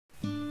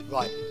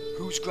Right,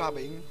 who's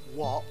grabbing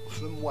what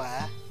from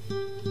where?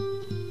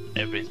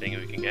 Everything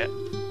we can get.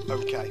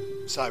 Okay,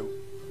 so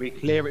We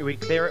clear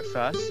it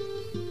first,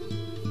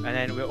 and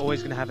then we're always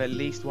going to have at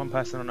least one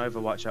person on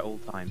Overwatch at all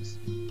times.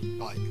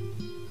 right,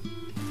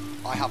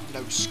 I have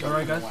no scope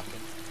Alright, on the guys. weapon.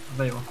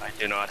 There you are. I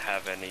do not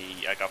have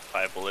any. I got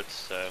 5 bullets,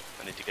 so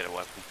I need to get a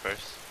weapon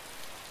first.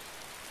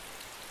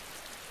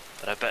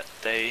 But I bet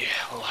they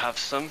will have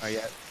some. Oh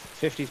yeah,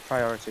 50's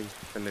priority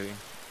for looting.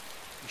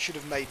 You should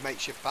have made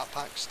makeshift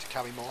backpacks to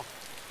carry more.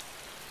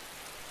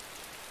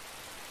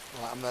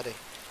 Right, I'm ready.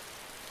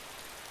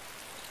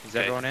 Is Okay.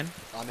 everyone in?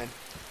 I'm in.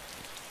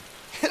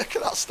 Look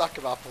at that stack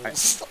of apples. Right.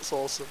 That's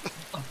awesome.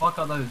 What the fuck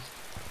are those?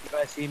 You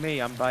guys see me?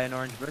 I'm by an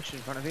orange bush in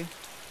front of you.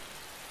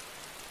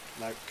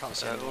 No, can't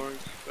see anyone. Orange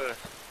first.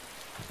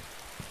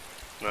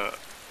 No.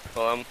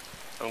 Well,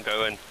 I'm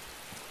going.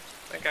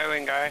 I'm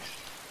going, guys.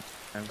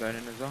 I'm going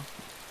in as well.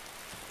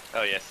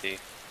 Oh yeah, see. You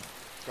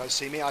guys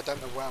see me? I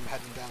don't know where I'm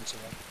heading down to.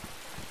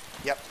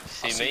 Yep.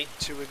 See I me?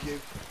 Two of you.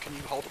 Can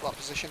you hold up that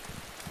position?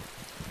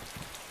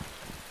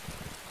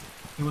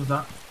 Who was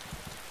that?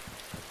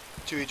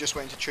 Two of you just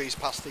went into trees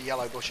past the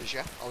yellow bushes,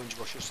 yeah? Orange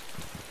bushes.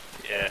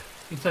 Yeah.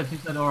 He said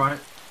alright.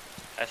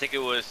 I think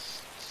it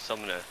was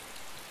Summoner.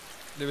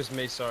 It was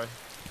me, sorry.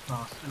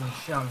 Oh, it was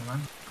shouting,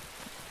 man.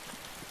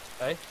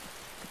 Hey?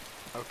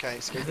 Okay,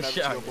 it's moving The over to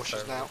shout your is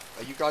bushes over. now.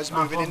 Are you guys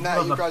Oh, moving in there?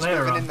 well, Are you the guys player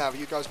moving on. in there? Are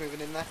you guys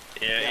moving in there?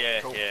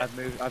 Yeah, cool. yeah. I've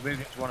moved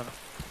into one of them.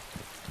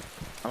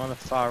 I'm on the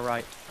far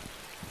right.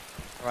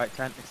 Right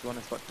tent. It's the one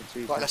that's got the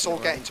two. Right, let's tents all in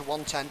it get already. into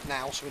one tent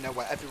now so we know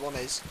where everyone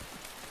is.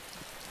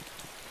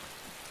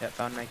 Yeah,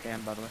 found an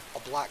AKM by the way. A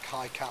black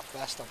high cap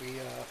vest, I'll be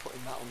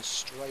putting that on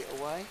straight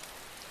away.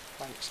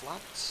 Thanks,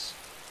 lads.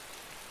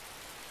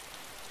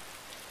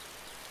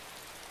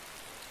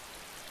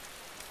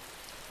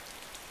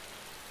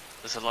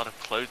 There's a lot of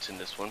clothes in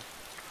this one.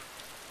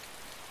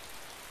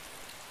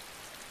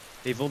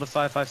 Leave all the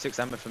 5.56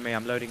 ammo for me.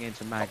 I'm loading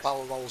into Got mags.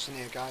 barrel rolls in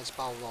here, guys.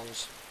 Barrel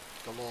rolls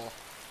galore.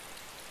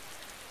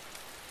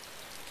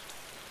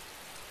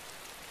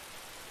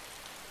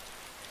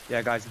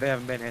 Yeah, guys, they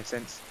haven't been here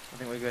since. I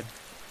think we're good.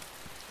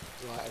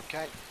 Right,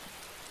 okay.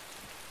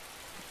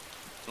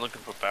 I'm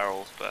looking for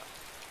barrels, but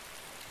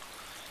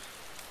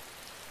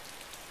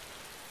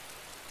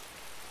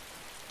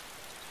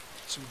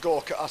Some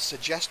Gorka. I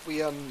suggest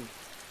we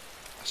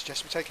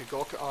take a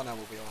Gorka. Oh no,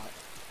 we'll be alright.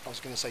 I was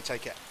going to say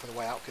take it for the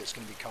way out because it's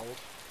going to be cold.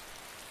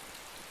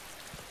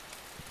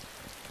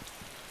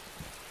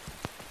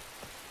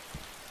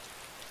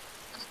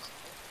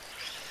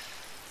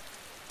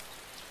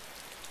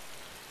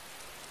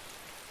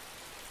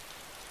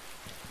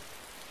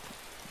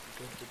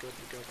 We're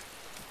good.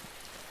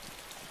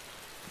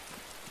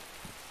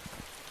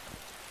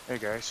 Hey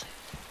guys.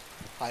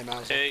 Hi,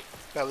 Mouse. hey,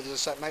 Bear with us a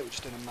sec, mate. We're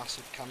just doing a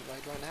massive camp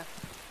raid right now.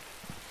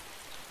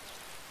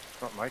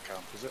 Not my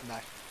camp, is it? No.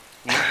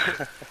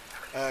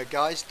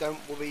 Guys, don't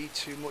worry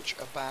too much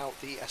about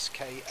the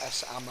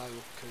SKS ammo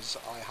because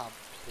I have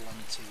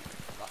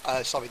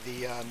plenty. Sorry,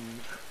 the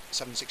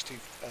 7.62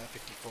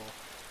 54.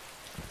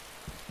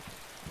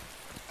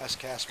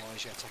 SKS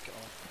wise, yeah, take it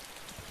all.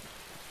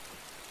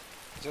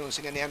 Has anyone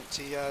seen any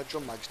empty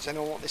drum mags? Does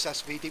anyone want this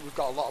SVD? We've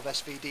got a lot of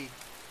SVD.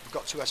 We've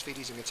got 2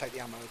 SVDs. I'm going to take the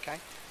ammo, okay?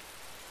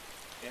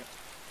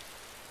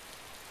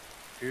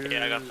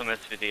 yeah, I got some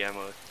SVD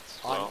ammo as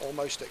well. I'm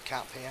almost at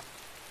cap here.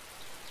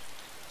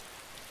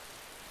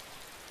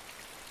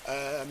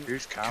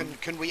 Who's camp?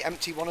 Can we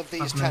empty one of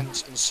these Okay.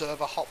 tents and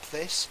server hop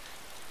this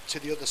to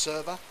the other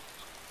server?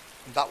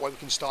 And that way we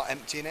can start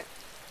emptying it.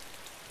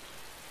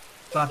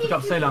 So I pick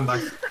up Ceylan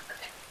bags.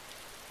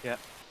 Yeah.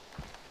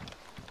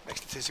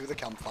 Next to Tizzy with a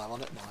campfire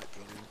on at night,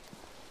 brilliant.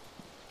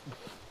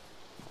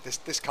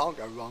 This can't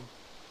go wrong.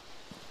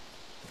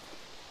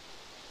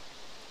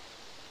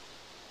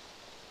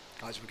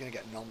 Guys, we're going to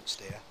get nonced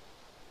here.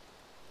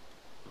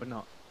 We're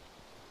not.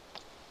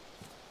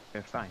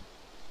 We're fine.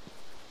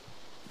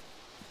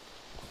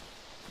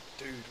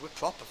 Dude, we're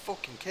proper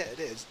fucking kitted,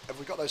 is. Have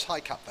we got those high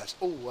cap vests?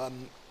 Oh,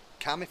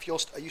 Cam, if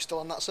are you still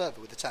on that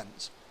server with the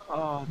tents?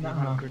 Oh,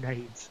 No.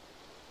 grenades.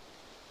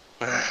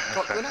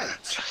 Got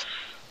grenades?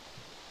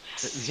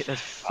 There's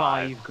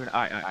 5 grenades.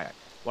 Alright.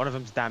 One of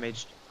them's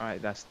damaged.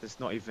 Alright, that's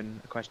not even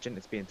a question.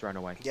 It's being thrown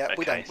away. Yeah,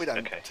 we Okay, don't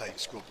okay. take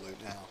scrub loot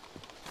now.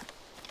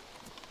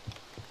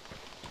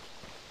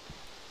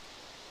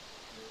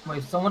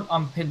 Wait, someone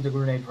unpinned the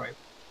grenade, right?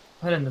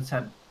 Put it in the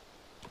tent.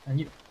 And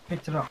you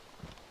picked it up.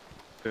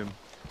 Boom.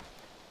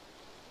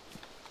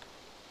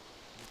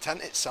 The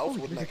tent itself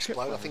Oh, wouldn't there's a trip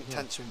explode. I wire think as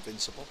well. tents are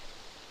invincible.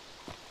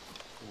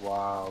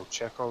 Wow,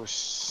 check out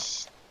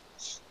stunner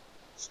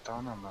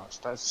marks.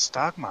 That's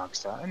stag marks,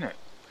 that, isn't it?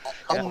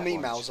 On me,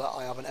 ones. Mauser,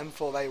 I have an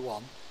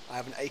M4A1, I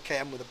have an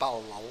AKM with a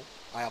barrel roll,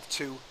 I have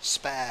 2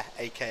 spare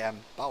AKM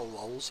barrel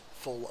rolls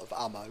full of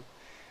ammo,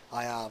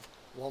 I have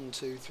 1,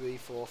 2, 3,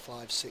 4,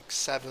 5, 6,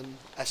 7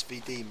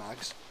 SVD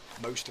mags,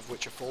 most of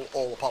which are full,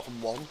 all apart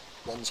from one,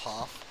 one's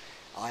half.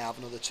 I have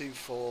another 2,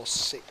 4,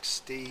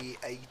 60,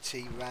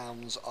 80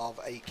 rounds of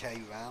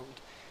AK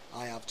round.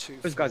 I have 2,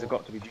 Those 4, guys have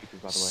got to be dupes, by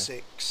the way.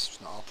 6. It's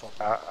not our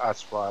problem.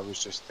 That's what I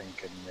was just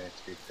thinking.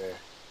 To be fair,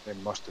 they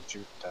must have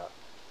duped that.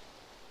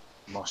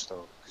 Must have,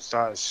 because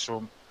that is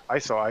so. I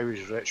thought I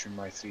was rich with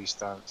my 3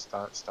 star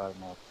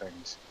mod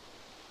things.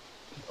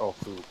 Oh,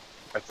 cool.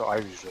 I thought I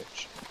was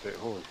rich, but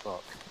holy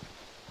fuck,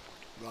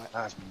 Right.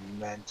 that's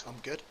mental. I'm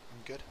good.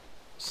 I'm good.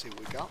 Let's see what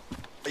we got.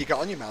 What you got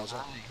on your Mauser?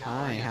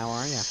 Hi, how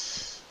are you?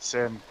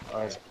 Same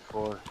as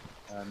before,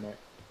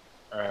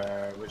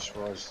 mate. Which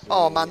was. The,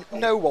 Oh man,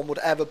 no one would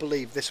ever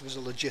believe this was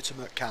a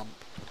legitimate camp.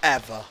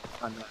 Ever.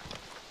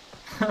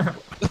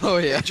 Oh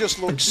yeah. It just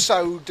looks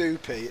so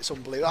doopy, it's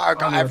unbelievable. I've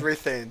got Hollywood.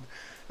 everything.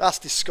 That's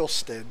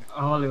disgusting.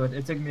 Hollywood,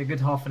 it took me a good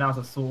half an hour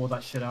to sort all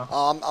that shit out.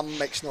 I'm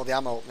mixing all the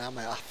ammo up now,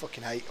 mate. I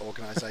fucking hate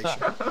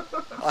organisation.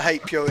 I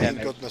hate purity Yeah, and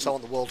mate. goodness. I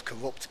want the world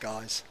corrupt,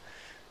 guys.